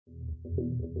We're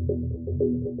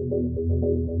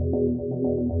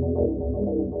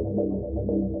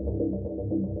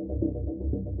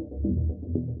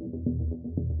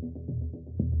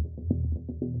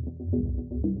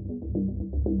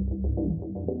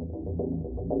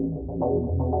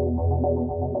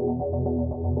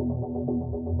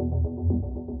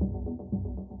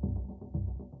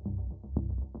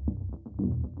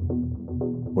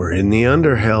in the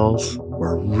Underhells.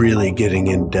 We're really getting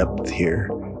in depth here.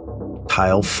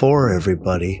 Tile 4,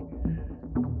 everybody.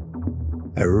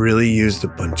 I really used a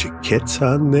bunch of kits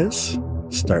on this,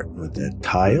 starting with that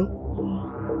tile,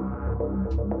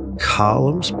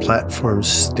 columns,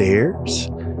 platforms, stairs,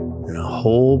 and a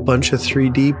whole bunch of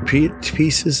 3D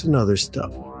pieces and other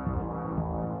stuff.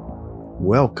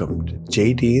 Welcome to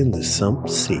JD and the Sump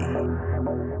Sea.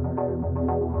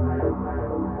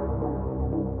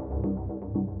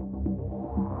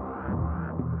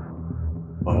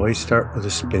 Always start with a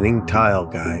spinning tile,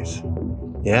 guys.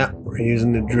 Yeah, we're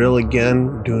using the drill again.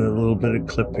 We're doing a little bit of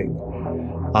clipping.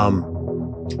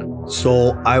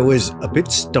 So I was a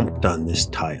bit stumped on this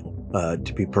tile,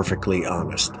 to be perfectly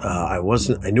honest. I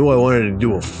knew I wanted to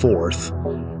do a 4th.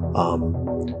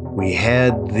 We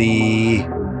had the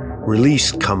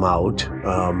release come out.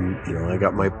 I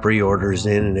got my pre-orders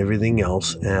in and everything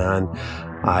else, and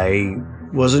I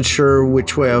wasn't sure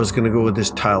which way I was going to go with this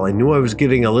tile. I knew I was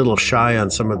getting a little shy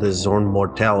on some of the Zone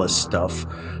Mortalis stuff,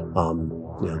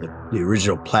 the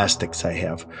original plastics I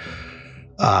have.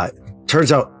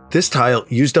 Turns out this tile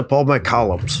used up all my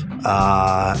columns.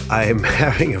 I am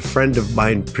having a friend of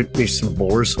mine print me some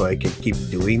more so I can keep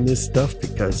doing this stuff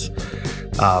because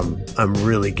I'm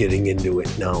really getting into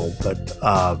it now. But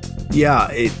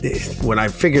when I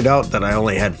figured out that I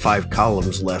only had 5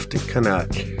 columns left, it kind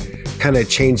of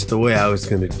changed the way I was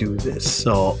going to do this.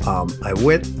 So I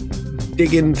went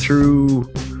digging through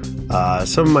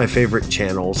some of my favorite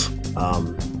channels,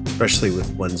 especially with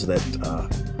ones that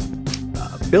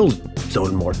build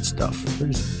Zone Mort stuff.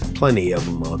 There's plenty of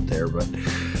them out there, but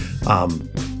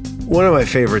one of my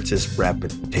favorites is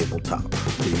Rapid Tabletop,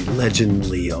 the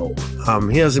Legend Leo.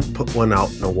 He hasn't put one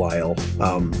out in a while,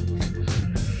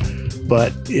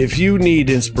 but if you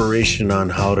need inspiration on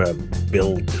how to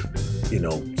build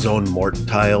Zone Mort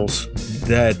tiles,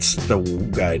 that's the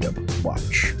guy to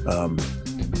watch.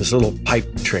 This little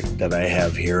pipe trick that I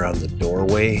have here on the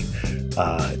doorway,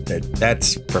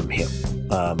 that's from him.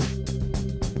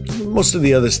 Most of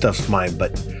the other stuff's mine,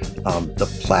 but the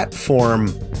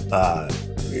platform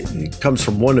it comes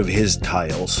from one of his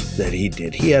tiles that he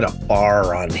did. He had a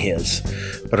bar on his,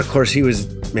 but of course he was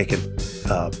making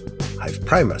Hive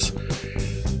Primus.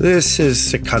 This is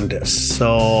Secundus.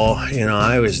 So,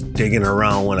 I was digging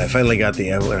around when I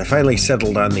finally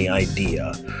settled on the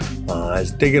idea. I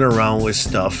was digging around with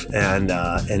stuff, and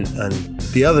the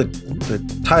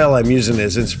tile I'm using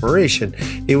as inspiration,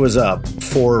 it was a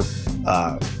four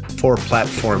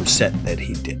platform set that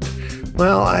he did.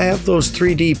 Well, I have those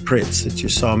 3D prints that you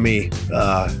saw me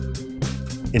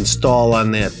install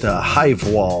on that Hive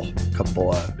wall a couple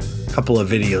of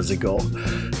videos ago.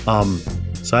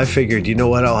 So I figured, you know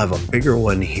what, I'll have a bigger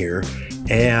one here,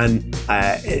 and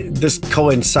this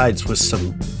coincides with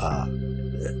some a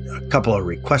couple of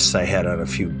requests I had on a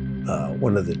few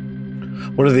one of the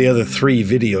other 3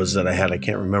 videos that I had. I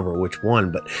can't remember which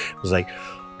one, but it was like,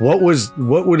 what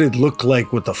would it look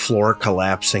like with the floor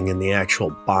collapsing and the actual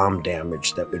bomb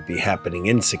damage that would be happening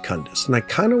in Secundus? And I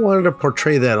kind of wanted to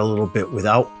portray that a little bit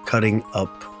without cutting up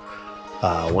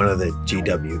one of the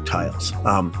GW tiles.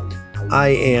 I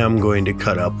am going to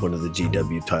cut up one of the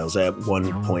GW tiles at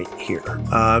one point here.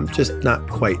 I'm just not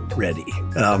quite ready.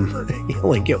 You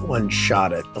only get one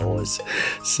shot at those.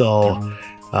 So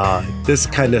this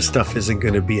kind of stuff isn't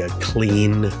going to be a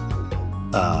clean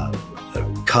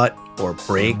cut or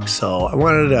break. So I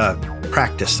wanted to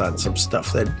practice on some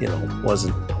stuff that,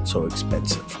 wasn't so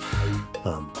expensive.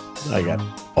 I got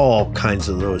all kinds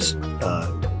of those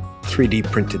 3D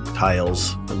printed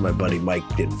tiles that my buddy Mike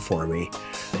did for me.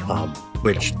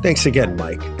 Which, thanks again,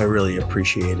 Mike. I really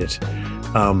appreciate it.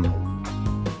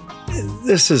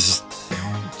 This is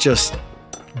just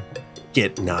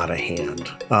getting out of hand.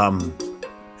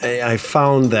 I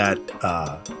found that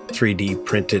 3D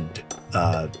printed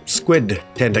squid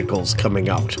tentacles coming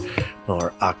out,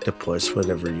 or octopus,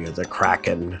 whatever the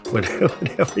kraken,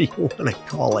 whatever you want to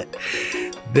call it.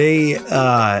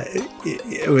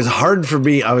 It was hard for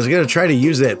me. I was going to try to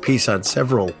use that piece on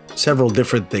several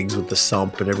different things with the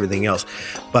sump and everything else,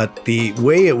 but the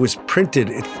way it was printed,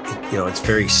 it's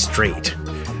very straight.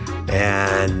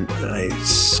 And I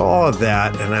saw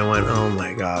that and I went, oh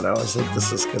my God, I was like,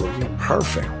 this is going to be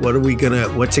perfect.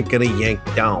 What's it going to yank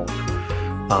down?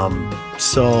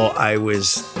 So I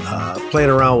was playing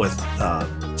around with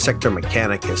Sector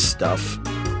Mechanicus stuff,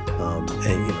 and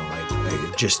you know,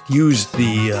 I just used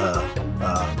the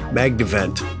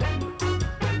Magnavent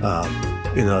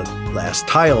in the last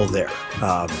tile there,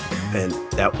 and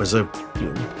that was it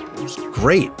was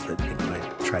great. But you know, I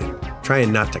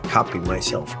trying not to copy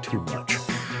myself too much.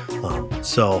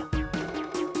 So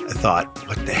I thought,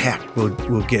 what the heck? We'll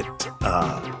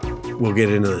get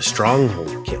into the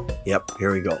Stronghold kit. Yep,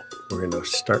 here we go. We're gonna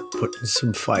start putting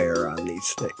some fire on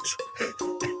these things.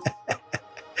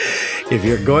 If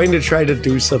you're going to try to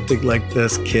do something like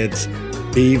this, kids,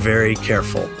 be very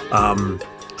careful.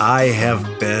 I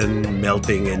have been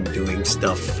melting and doing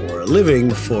stuff for a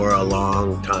living for a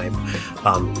long time.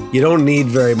 You don't need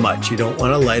very much. You don't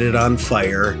want to light it on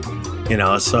fire, you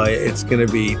know, so it's going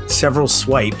to be several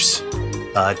swipes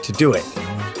to do it.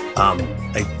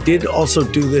 I did also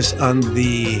do this on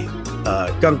the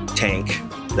gunk tank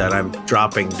that I'm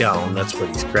dropping down. That's what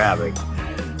he's grabbing.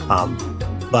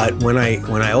 But when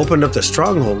I opened up the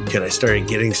Stronghold kit, I started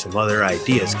getting some other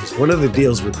ideas, because one of the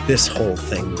deals with this whole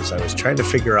thing was I was trying to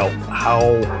figure out how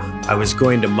I was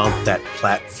going to mount that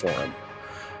platform.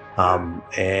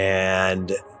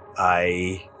 And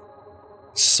I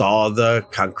saw the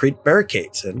concrete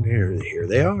barricades, and here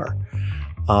they are.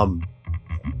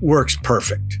 Works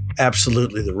perfect.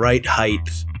 Absolutely the right height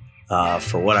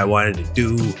for what I wanted to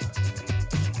do.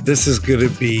 This is going to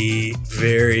be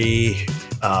very...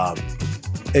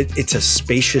 it's a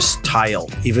spacious tile,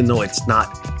 even though it's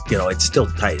not, you know, it's still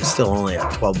tight. It's still only a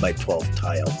 12 by 12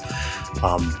 tile.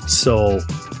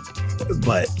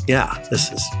 But yeah, this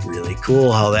is really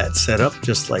cool how that's set up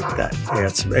just like that. I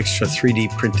got some extra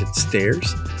 3D printed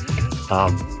stairs.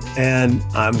 And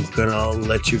I'm gonna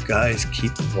let you guys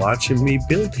keep watching me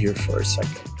build here for a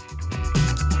second.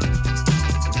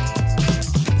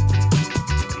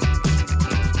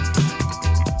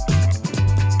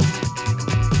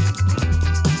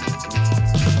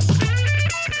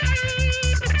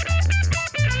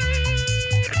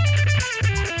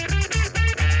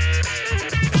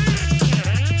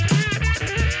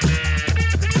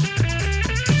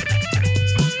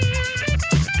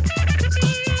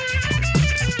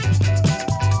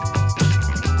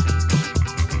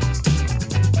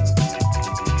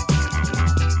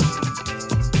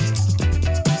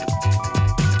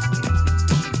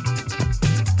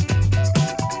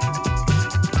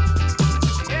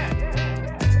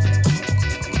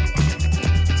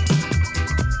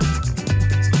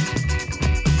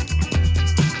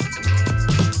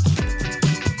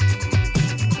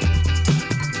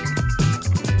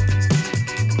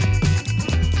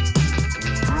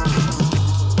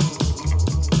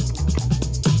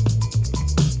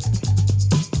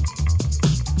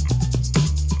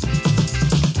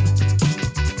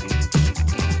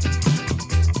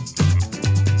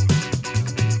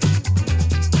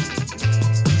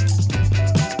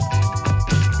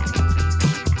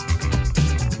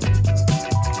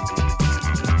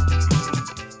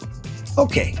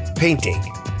 Okay, painting.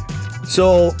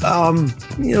 So,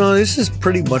 you know, this is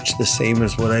pretty much the same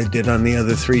as what I did on the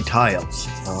other three tiles.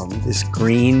 This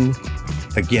green,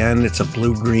 again, it's a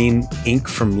blue-green ink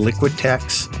from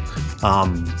Liquitex.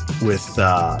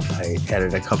 I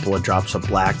added a couple of drops of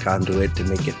black onto it to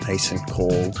make it nice and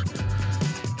cold.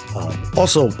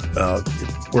 Also,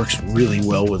 it works really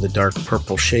well with the dark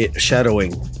purple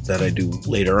shadowing that I do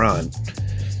later on.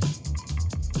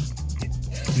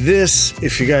 This,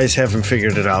 if you guys haven't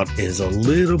figured it out, is a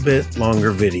little bit longer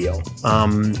video.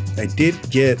 I did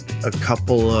get a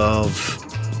couple of,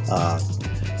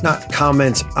 not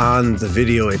comments on the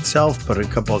video itself, but a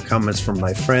couple of comments from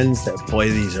my friends that, boy,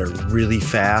 these are really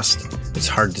fast. It's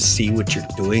hard to see what you're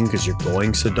doing because you're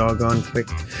going so doggone quick.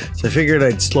 So I figured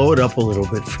I'd slow it up a little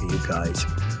bit for you guys.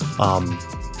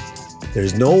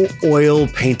 There's no oil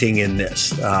painting in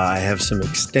this. I have some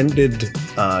extended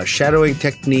shadowing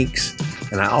techniques.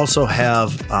 And I also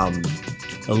have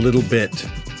a little bit,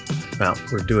 well,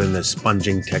 we're doing the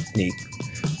sponging technique.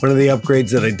 One of the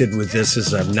upgrades that I did with this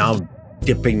is I'm now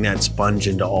dipping that sponge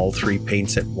into all three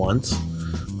paints at once.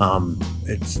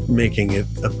 It's making it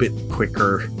a bit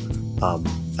quicker.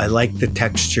 I like the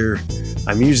texture.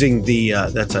 I'm using the,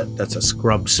 that's a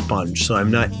scrub sponge. So I'm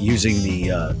not using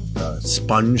the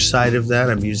sponge side of that.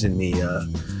 I'm using the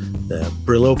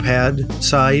Brillo pad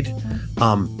side.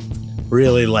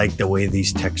 Really like the way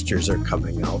these textures are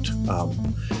coming out.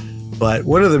 But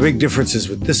one of the big differences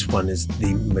with this one is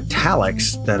the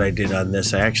metallics that I did on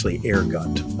this, I actually air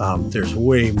gunned. There's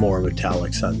way more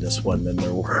metallics on this one than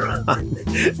there were on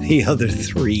the other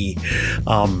three.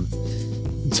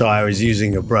 So I was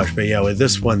using a brush, but yeah, with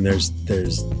this one, there's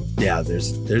yeah,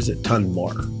 there's a ton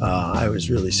more. I was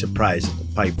really surprised at the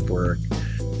pipe work,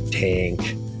 the tank.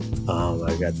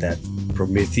 I got that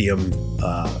Promethium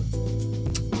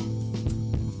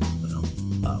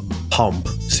pump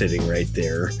sitting right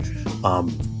there.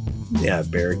 Yeah,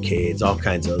 barricades, all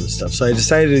kinds of other stuff. So I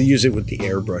decided to use it with the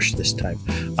airbrush this time.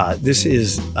 This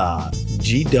is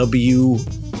GW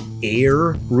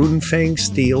Air Rudenfang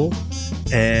steel,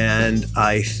 and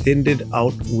I thinned it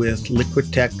out with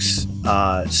Liquitex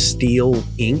steel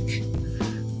ink.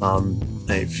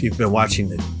 If you've been watching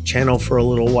the channel for a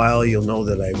little while, you'll know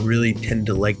that I really tend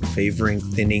to like favoring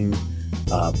thinning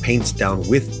paints down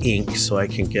with ink so I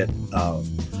can get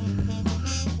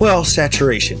well,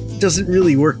 saturation. It doesn't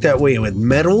really work that way with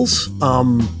metals,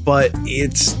 but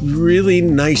it's really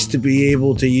nice to be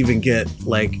able to even get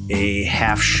like a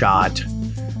half shot,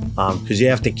 because you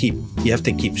have to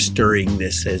keep stirring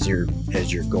this as you're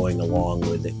going along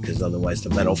with it, because otherwise the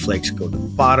metal flakes go to the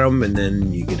bottom and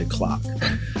then you get a clog.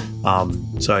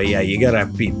 So yeah, you gotta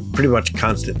be pretty much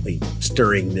constantly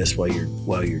stirring this while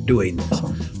you're doing this.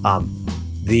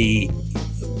 The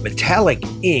metallic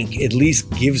ink at least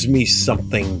gives me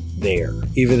something there,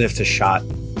 even if the shot,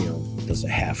 you know, does a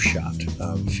half shot.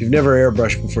 If you've never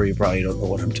airbrushed before, you probably don't know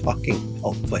what I'm talking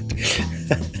about, but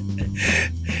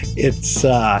it's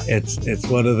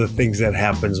one of the things that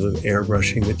happens with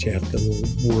airbrushing that you have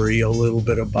to worry a little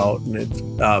bit about, and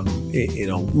it, you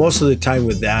know, most of the time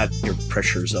with that, your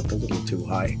pressure's up a little too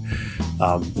high.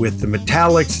 With the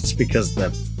metallics, it's because the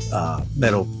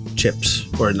metal chips,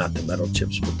 or not the metal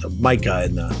chips, but the mica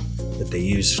that they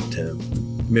use to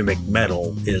mimic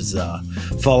metal is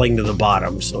falling to the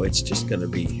bottom, so it's just going to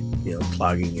be, you know,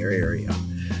 clogging your area.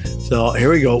 So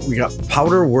here we go. We got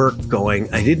powder work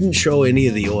going. I didn't show any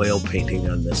of the oil painting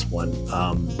on this one.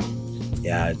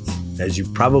 Yeah, as you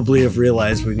probably have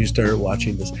realized when you started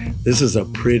watching this is a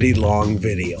pretty long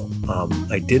video.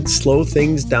 I did slow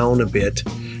things down a bit,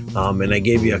 and I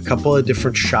gave you a couple of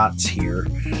different shots here.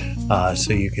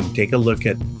 So you can take a look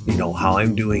at, you know, how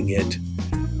I'm doing it.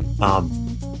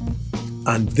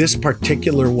 On this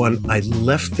particular one, I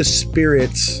left the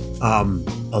spirits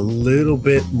a little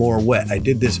bit more wet. I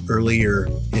did this earlier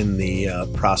in the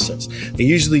process. I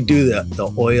usually do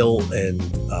the oil, and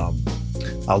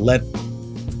I'll let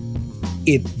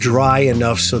it dry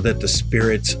enough so that the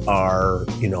spirits are,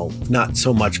 you know, not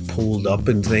so much pulled up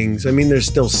and things. I mean, there's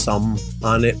still some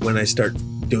on it when I start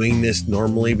doing this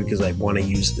normally, because I want to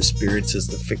use the spirits as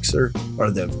the fixer, or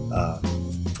the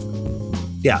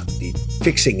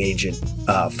fixing agent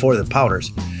for the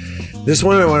powders. This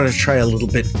one I wanted to try a little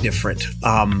bit different.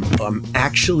 I'm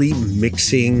actually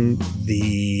mixing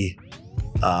the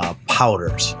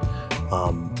powders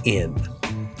in,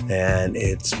 and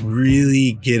it's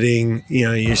really getting, you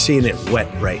know, you're seeing it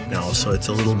wet right now, so it's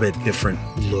a little bit different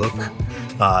look.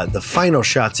 The final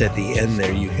shots at the end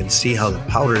there, you can see how the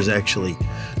powder is actually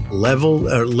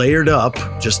layered up,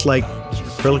 just like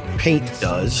acrylic paint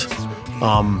does,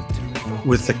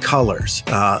 with the colors.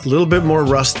 A little bit more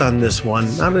rust on this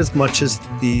one, not as much as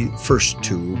the first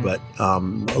two, but a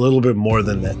little bit more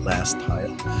than that last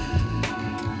tile.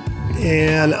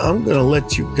 And I'm gonna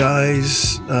let you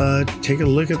guys take a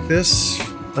look at this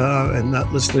and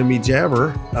not listen to me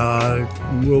jabber.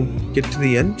 We'll get to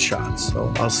the end shots,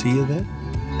 so I'll see you then.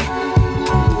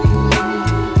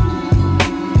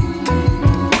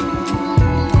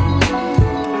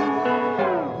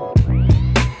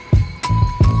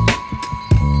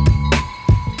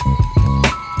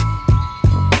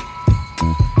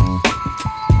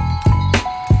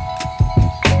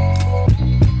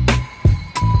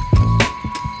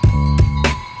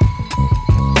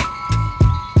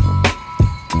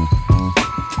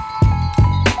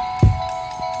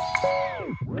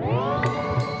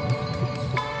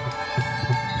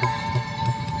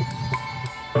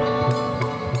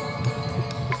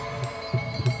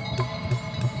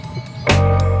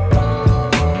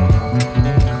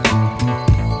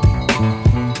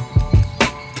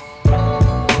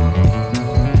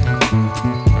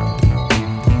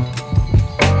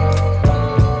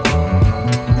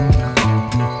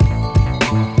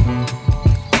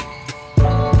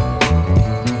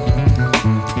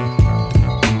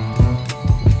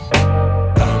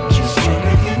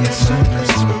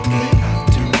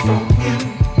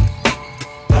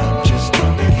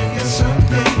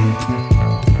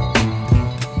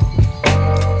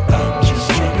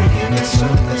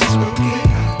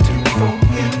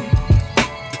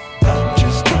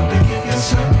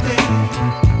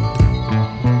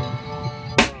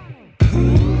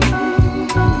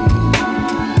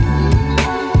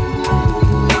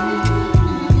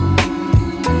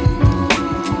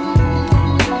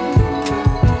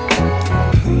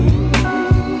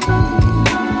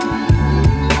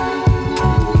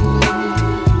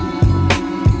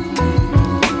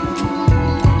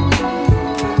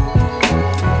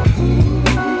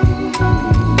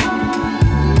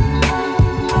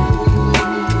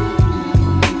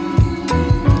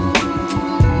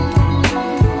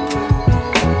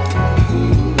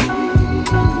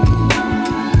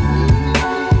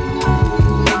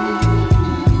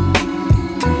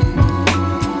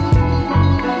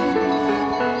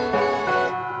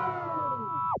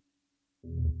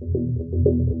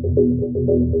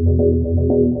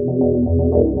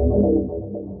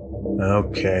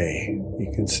 Okay,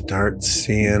 you can start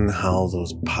seeing how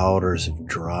those powders have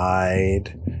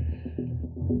dried.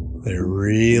 They're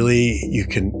really, you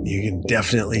can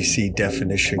definitely see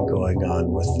definition going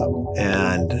on with them.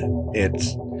 And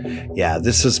it's, yeah,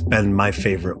 this has been my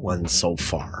favorite one so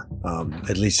far.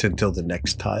 At least until the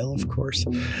next tile, of course.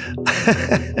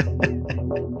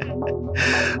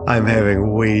 I'm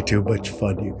having way too much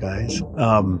fun, you guys.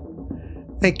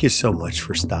 Thank you so much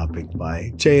for stopping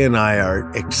by. Jay and I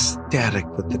are ecstatic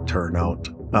with the turnout.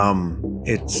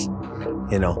 It's,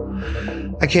 you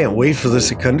know, I can't wait for the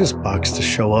Secundus box to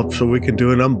show up so we can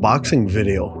do an unboxing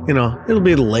video. You know, it'll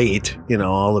be late. You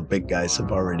know, all the big guys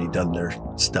have already done their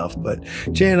stuff, but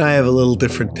Jay and I have a little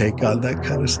different take on that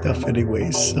kind of stuff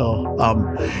anyways. So,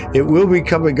 it will be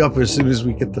coming up as soon as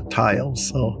we get the tiles.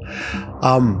 So,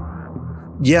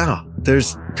 yeah,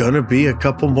 there's gonna be a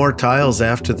couple more tiles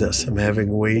after this. I'm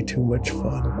having way too much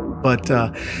fun. But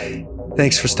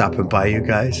thanks for stopping by, you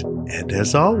guys. And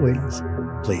as always,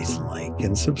 please like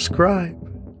and subscribe.